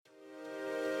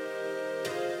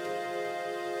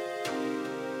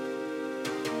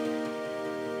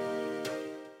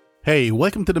Hey,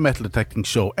 welcome to the Metal Detecting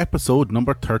Show, episode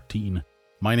number 13.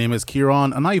 My name is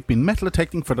Kieran and I've been metal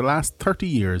detecting for the last 30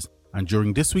 years. And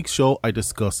during this week's show, I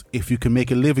discuss if you can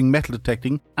make a living metal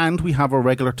detecting, and we have a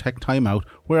regular tech timeout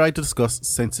where I discuss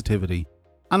sensitivity.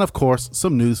 And of course,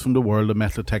 some news from the world of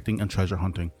metal detecting and treasure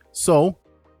hunting. So,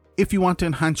 if you want to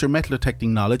enhance your metal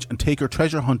detecting knowledge and take your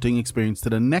treasure hunting experience to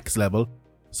the next level,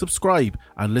 subscribe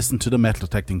and listen to the Metal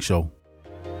Detecting Show.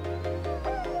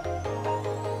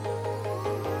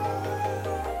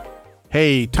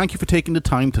 Hey, thank you for taking the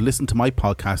time to listen to my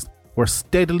podcast. We're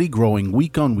steadily growing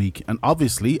week on week, and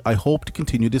obviously I hope to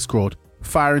continue this growth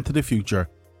far into the future.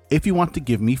 If you want to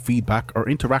give me feedback or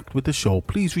interact with the show,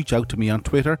 please reach out to me on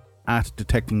Twitter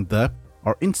 @DetectingThe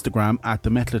or Instagram @The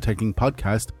Metal Detecting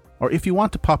Podcast, or if you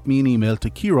want to pop me an email to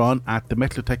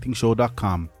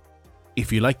kieran@themetaldetectingshow.com.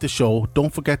 If you like the show,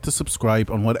 don't forget to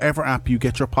subscribe on whatever app you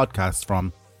get your podcasts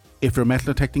from. If your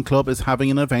metal detecting club is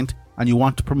having an event and you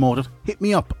want to promote it, hit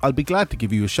me up. I'll be glad to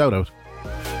give you a shout out.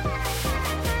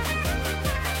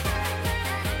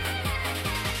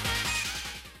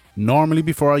 Normally,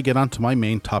 before I get on to my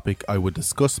main topic, I would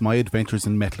discuss my adventures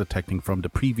in metal detecting from the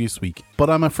previous week, but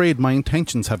I'm afraid my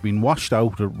intentions have been washed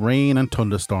out with rain and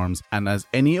thunderstorms, and as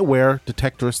any aware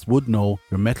detectorist would know,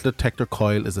 your metal detector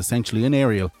coil is essentially an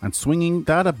aerial, and swinging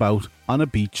that about on a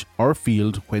beach or a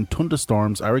field when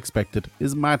thunderstorms are expected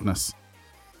is madness.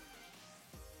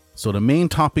 So the main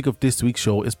topic of this week's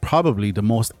show is probably the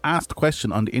most asked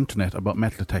question on the internet about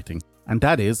metal detecting, and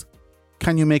that is,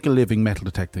 can you make a living metal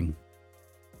detecting?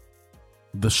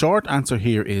 The short answer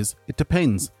here is, it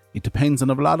depends. It depends on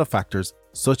a lot of factors,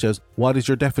 such as what is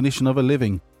your definition of a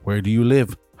living? Where do you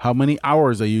live? How many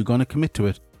hours are you going to commit to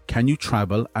it? Can you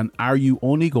travel? And are you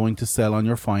only going to sell on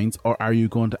your finds, or are you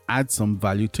going to add some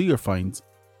value to your finds?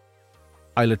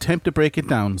 I'll attempt to break it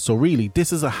down, so really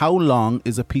this is a how long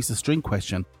is a piece of string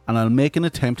question, and I'll make an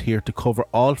attempt here to cover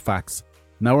all facts.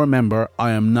 Now remember, I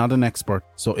am not an expert,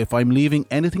 so if I'm leaving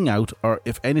anything out or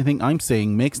if anything I'm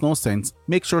saying makes no sense,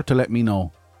 make sure to let me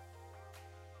know.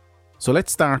 So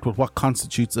let's start with what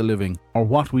constitutes a living, or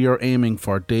what we are aiming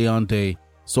for day on day.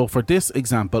 So for this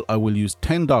example, I will use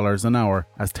 $10 an hour,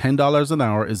 as $10 an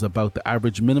hour is about the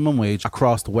average minimum wage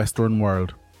across the Western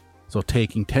world. So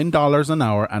taking $10 an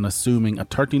hour and assuming a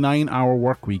 39-hour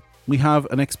work week, we have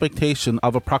an expectation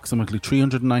of approximately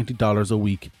 $390 a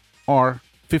week, or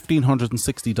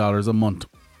 $1,560 a month,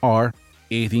 or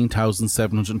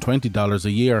 $18,720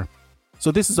 a year.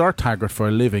 So this is our target for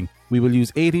a living. We will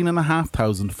use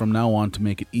 $18,500 from now on to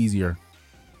make it easier.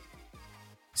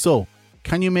 So,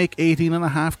 can you make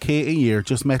 $18,500 a year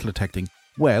just metal detecting?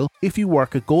 Well, if you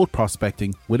work at gold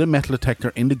prospecting with a metal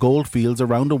detector in the gold fields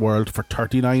around the world for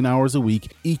 39 hours a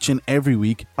week, each and every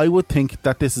week, I would think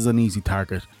that this is an easy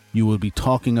target. You will be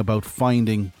talking about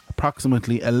finding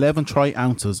approximately 11 troy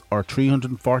ounces or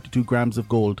 342 grams of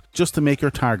gold just to make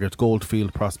your target gold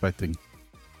field prospecting.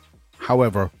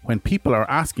 However, when people are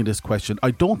asking this question,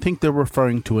 I don't think they're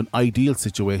referring to an ideal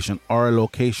situation or a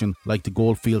location like the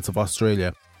gold fields of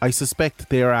Australia. I suspect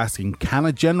they are asking, can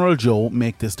a General Joe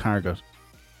make this target?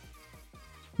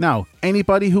 Now,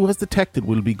 anybody who has detected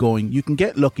will be going, you can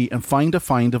get lucky and find a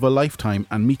find of a lifetime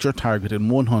and meet your target in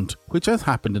one hunt, which has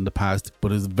happened in the past,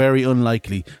 but is very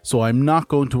unlikely, so I'm not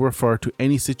going to refer to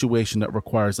any situation that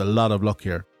requires a lot of luck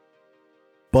here.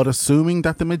 But assuming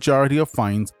that the majority of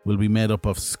finds will be made up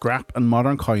of scrap and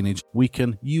modern coinage, we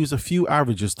can use a few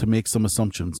averages to make some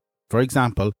assumptions. For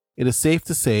example, it is safe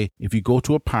to say if you go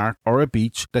to a park or a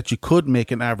beach that you could make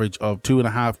an average of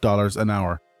 $2.50 an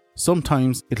hour.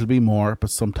 Sometimes it'll be more, but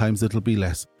sometimes it'll be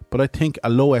less. But I think a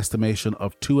low estimation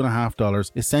of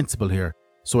 $2.50 is sensible here.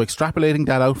 So extrapolating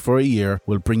that out for a year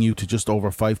will bring you to just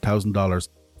over $5,000.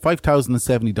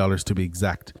 $5,070 to be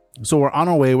exact. So we're on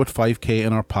our way with $5,000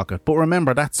 in our pocket. But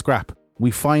remember, that's scrap.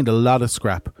 We find a lot of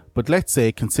scrap. But let's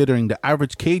say, considering the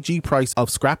average kg price of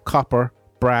scrap copper,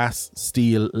 brass,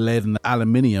 steel, lead and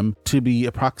aluminium to be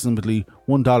approximately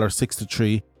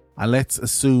 $1.63, and let's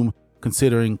assume,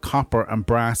 considering copper and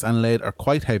brass and lead are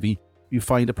quite heavy, you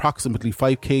find approximately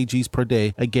 5 kgs per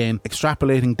day. Again,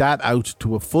 extrapolating that out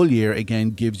to a full year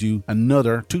again gives you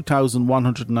another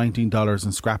 $2,119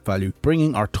 in scrap value,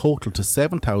 bringing our total to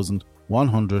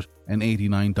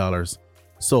 $7,189.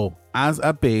 So, as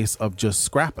a base of just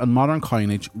scrap and modern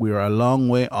coinage, we are a long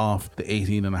way off the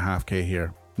 $18,500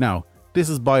 here. Now, this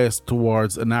is biased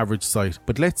towards an average site,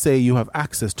 but let's say you have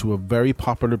access to a very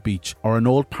popular beach or an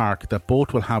old park that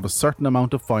both will have a certain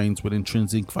amount of finds with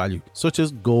intrinsic value, such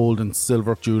as gold and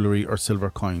silver jewellery or silver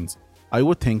coins. I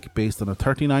would think based on a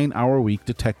 39-hour week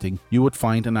detecting, you would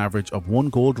find an average of 1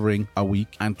 gold ring a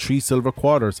week and 3 silver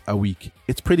quarters a week.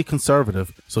 It's pretty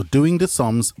conservative, so doing the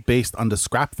sums based on the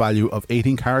scrap value of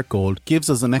 18 karat gold gives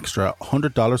us an extra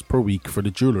 $100 per week for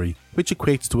the jewellery, which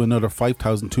equates to another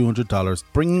 $5,200,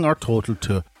 bringing our total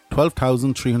to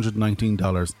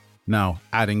 $12,319. Now,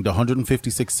 adding the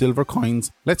 156 silver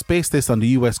coins, let's base this on the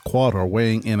US quarter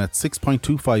weighing in at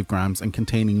 6.25 grams and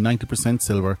containing 90%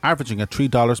 silver, averaging at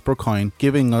 $3 per coin,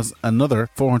 giving us another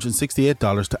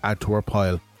 $468 to add to our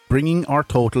pile, bringing our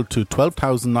total to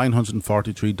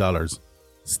 $12,943.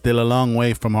 Still a long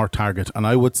way from our target, and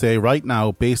I would say right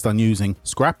now, based on using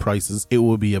scrap prices, it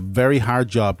will be a very hard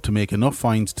job to make enough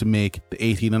finds to make the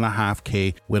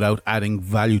 18.5k without adding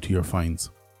value to your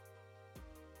finds.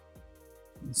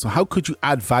 So how could you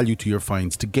add value to your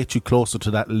finds to get you closer to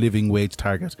that living wage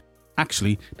target?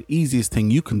 Actually, the easiest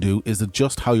thing you can do is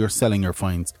adjust how you're selling your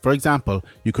finds. For example,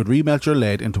 you could remelt your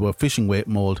lead into a fishing weight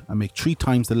mold and make 3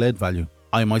 times the lead value.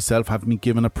 I myself have been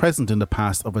given a present in the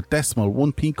past of a decimal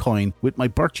 1p coin with my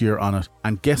birth year on it,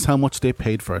 and guess how much they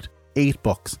paid for it?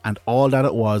 $8, and all that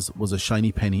it was a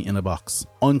shiny penny in a box.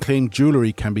 Unclaimed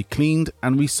jewellery can be cleaned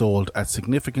and resold at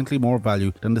significantly more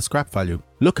value than the scrap value.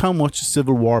 Look how much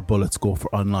Civil War bullets go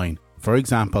for online. For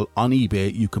example, on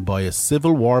eBay you can buy a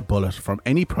Civil War bullet from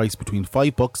any price between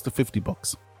 $5 to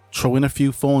 $50. Throw in a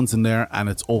few phones in there and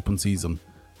it's open season.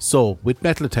 So, with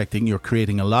metal detecting, you're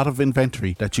creating a lot of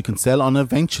inventory that you can sell on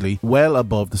eventually well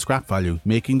above the scrap value,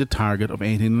 making the target of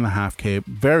 18.5k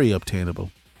very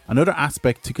obtainable. Another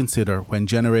aspect to consider when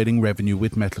generating revenue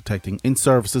with metal detecting in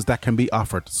services that can be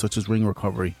offered, such as ring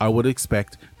recovery. I would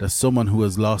expect that someone who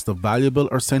has lost a valuable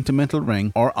or sentimental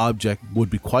ring or object would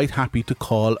be quite happy to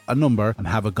call a number and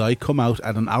have a guy come out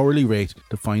at an hourly rate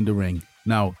to find the ring.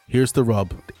 Now, here's the rub.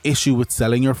 The issue with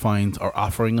selling your finds or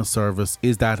offering a service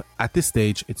is that at this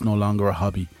stage it's no longer a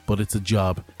hobby, but it's a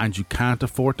job, and you can't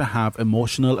afford to have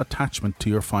emotional attachment to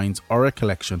your finds or a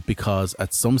collection, because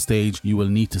at some stage you will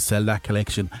need to sell that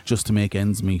collection just to make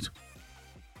ends meet.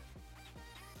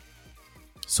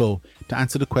 So, to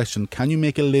answer the question, can you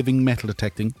make a living metal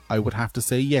detecting? I would have to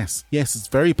say yes. Yes, it's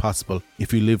very possible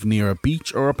if you live near a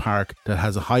beach or a park that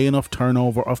has a high enough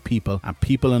turnover of people and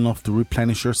people enough to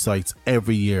replenish your sites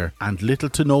every year, and little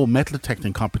to no metal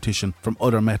detecting competition from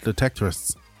other metal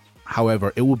detectorists.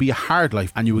 However, it would be a hard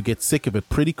life and you would get sick of it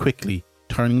pretty quickly,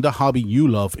 turning the hobby you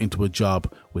love into a job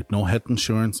with no health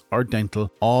insurance or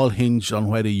dental, all hinged on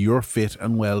whether you're fit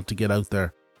and well to get out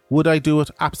there. Would I do it?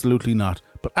 Absolutely not.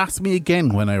 But ask me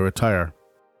again when I retire.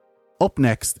 Up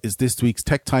next is this week's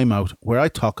Tech Timeout, where I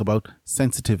talk about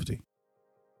sensitivity.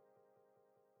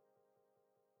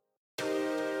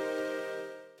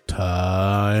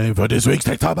 Time for this week's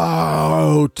Tech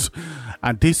Timeout!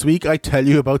 And this week I tell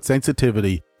you about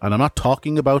sensitivity. And I'm not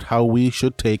talking about how we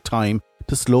should take time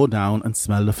to slow down and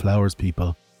smell the flowers,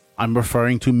 people. I'm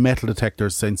referring to metal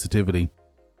detectors' sensitivity.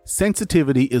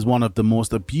 Sensitivity is one of the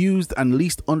most abused and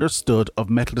least understood of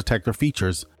metal detector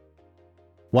features.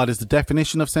 What is the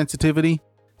definition of sensitivity?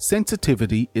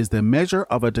 Sensitivity is the measure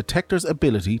of a detector's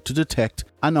ability to detect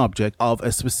an object of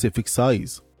a specific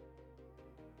size.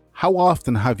 How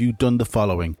often have you done the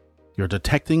following? You're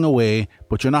detecting away,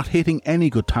 but you're not hitting any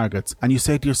good targets, and you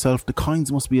say to yourself, the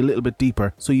coins must be a little bit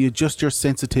deeper, so you adjust your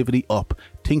sensitivity up,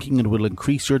 thinking it will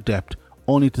increase your depth,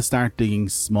 only to start digging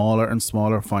smaller and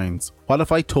smaller finds. What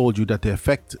if I told you that the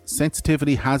effect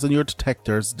sensitivity has on your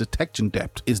detector's detection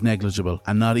depth is negligible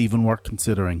and not even worth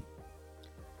considering?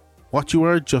 What you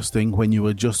are adjusting when you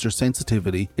adjust your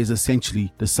sensitivity is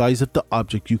essentially the size of the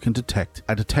object you can detect.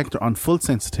 A detector on full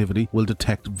sensitivity will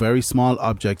detect very small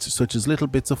objects such as little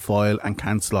bits of foil and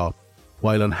canned slaw,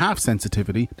 while on half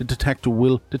sensitivity the detector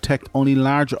will detect only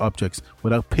larger objects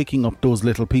without picking up those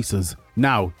little pieces.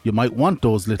 Now, you might want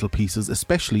those little pieces,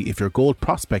 especially if you're gold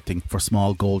prospecting for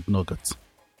small gold nuggets.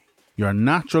 Your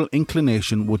natural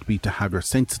inclination would be to have your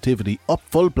sensitivity up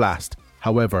full blast.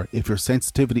 However, if your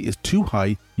sensitivity is too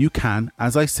high, you can,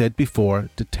 as I said before,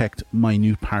 detect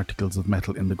minute particles of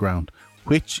metal in the ground,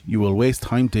 which you will waste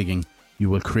time digging.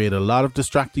 You will create a lot of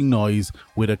distracting noise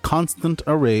with a constant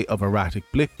array of erratic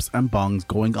blips and bongs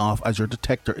going off as your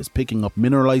detector is picking up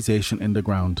mineralization in the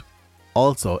ground.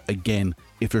 Also, again,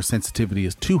 if your sensitivity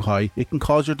is too high, it can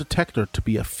cause your detector to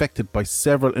be affected by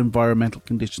several environmental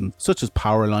conditions such as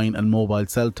power line and mobile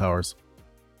cell towers.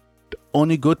 The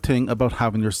only good thing about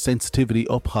having your sensitivity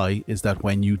up high is that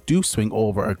when you do swing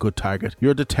over a good target,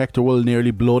 your detector will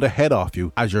nearly blow the head off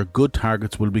you, as your good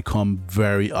targets will become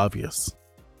very obvious.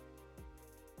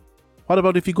 What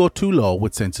about if you go too low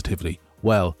with sensitivity?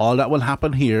 Well, all that will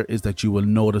happen here is that you will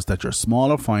notice that your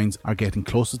smaller finds are getting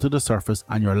closer to the surface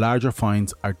and your larger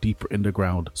finds are deeper in the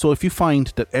ground. So if you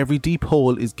find that every deep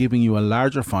hole is giving you a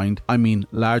larger find, I mean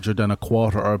larger than a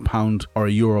quarter or a pound or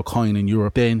a euro coin in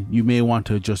Europe, then you may want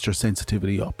to adjust your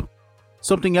sensitivity up.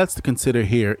 Something else to consider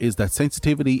here is that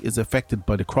sensitivity is affected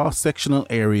by the cross-sectional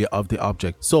area of the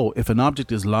object. So if an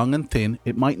object is long and thin,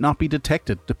 it might not be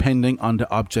detected depending on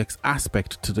the object's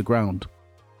aspect to the ground.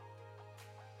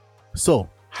 So,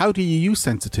 how do you use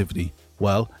sensitivity?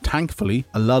 Well, thankfully,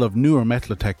 a lot of newer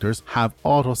metal detectors have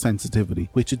auto sensitivity,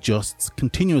 which adjusts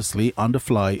continuously on the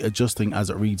fly, adjusting as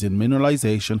it reads in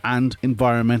mineralization and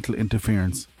environmental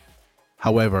interference.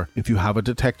 However, if you have a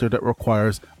detector that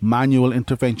requires manual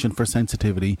intervention for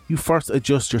sensitivity, you first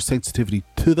adjust your sensitivity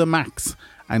to the max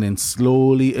and then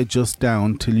slowly adjust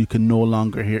down till you can no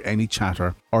longer hear any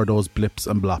chatter or those blips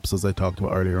and blops as I talked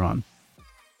about earlier on.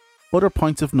 Other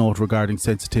points of note regarding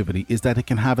sensitivity is that it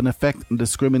can have an effect on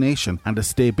discrimination and the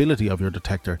stability of your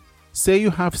detector. Say you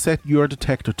have set your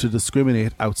detector to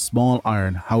discriminate out small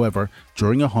iron, however,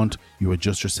 during a hunt you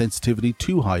adjust your sensitivity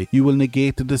too high, you will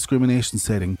negate the discrimination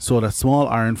setting so that small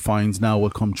iron finds now will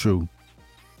come true.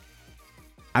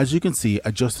 As you can see,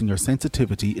 adjusting your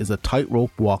sensitivity is a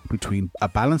tightrope walk between a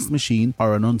balanced machine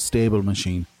or an unstable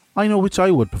machine. I know which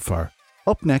I would prefer.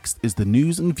 Up next is the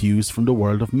news and views from the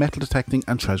world of metal detecting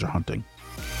and treasure hunting.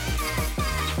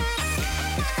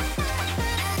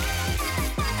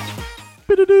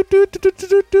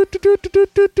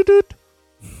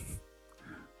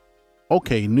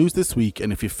 Okay, news this week,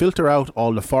 and if you filter out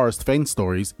all the Forrest Fenn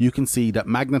stories, you can see that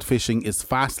magnet fishing is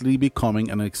fastly becoming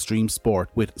an extreme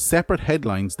sport, with separate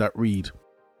headlines that read: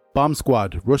 Bomb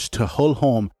squad rushed to Hull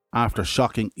home after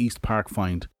shocking East Park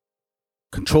find.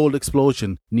 Controlled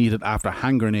explosion needed after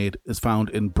hand grenade is found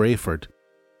in Brayford.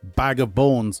 Bag of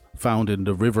bones found in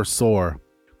the River Soar.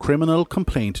 Criminal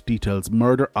complaint details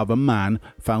murder of a man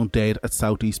found dead at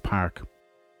Southeast Park.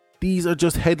 These are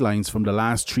just headlines from the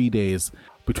last 3 days.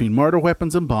 Between murder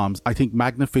weapons and bombs, I think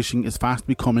magnet fishing is fast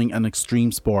becoming an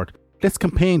extreme sport. Let's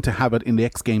campaign to have it in the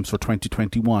X Games for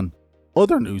 2021.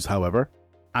 Other news, however,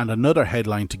 and another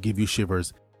headline to give you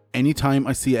shivers. Anytime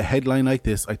I see a headline like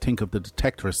this, I think of the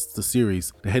Detectorists, the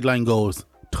series. The headline goes,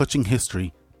 Touching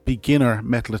History, Beginner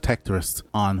Metal Detectorist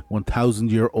on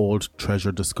 1,000-year-old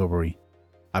treasure discovery.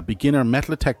 A beginner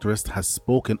metal detectorist has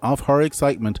spoken of her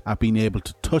excitement at being able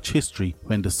to touch history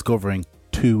when discovering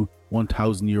 2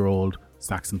 1,000-year-old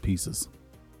Saxon pieces.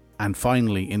 And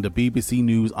finally, in the BBC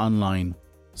News Online,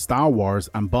 Star Wars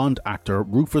and Bond actor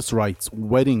Rufus Wright's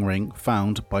wedding ring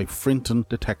found by Frinton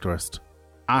detectorist.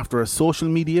 After a social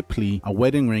media plea, a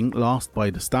wedding ring lost by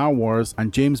the Star Wars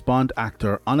and James Bond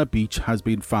actor on a beach has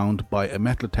been found by a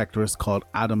metal detectorist called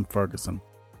Adam Ferguson.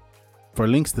 For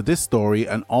links to this story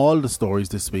and all the stories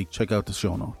this week, check out the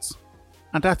show notes.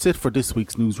 And that's it for this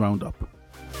week's News Roundup.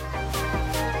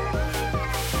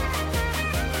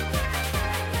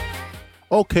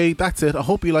 Okay, that's it. I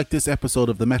hope you liked this episode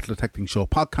of the Metal Detecting Show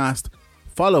podcast.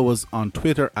 Follow us on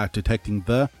Twitter at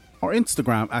DetectingThe or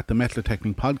Instagram at the Metal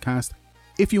Detecting Podcast.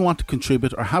 If you want to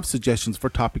contribute or have suggestions for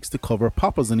topics to cover,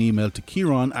 pop us an email to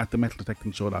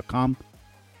kieran@themetaldetectingshow.com.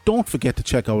 Don't forget to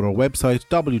check out our website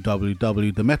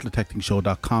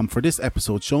www.themetaldetectingshow.com for this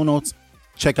episode's show notes.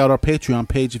 Check out our Patreon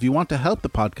page if you want to help the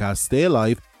podcast stay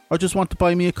alive or just want to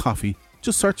buy me a coffee.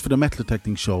 Just search for The Metal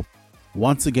Detecting Show.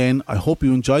 Once again, I hope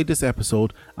you enjoyed this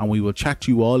episode and we will chat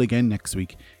to you all again next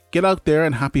week. Get out there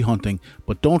and happy hunting,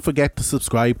 but don't forget to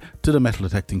subscribe to The Metal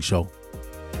Detecting Show.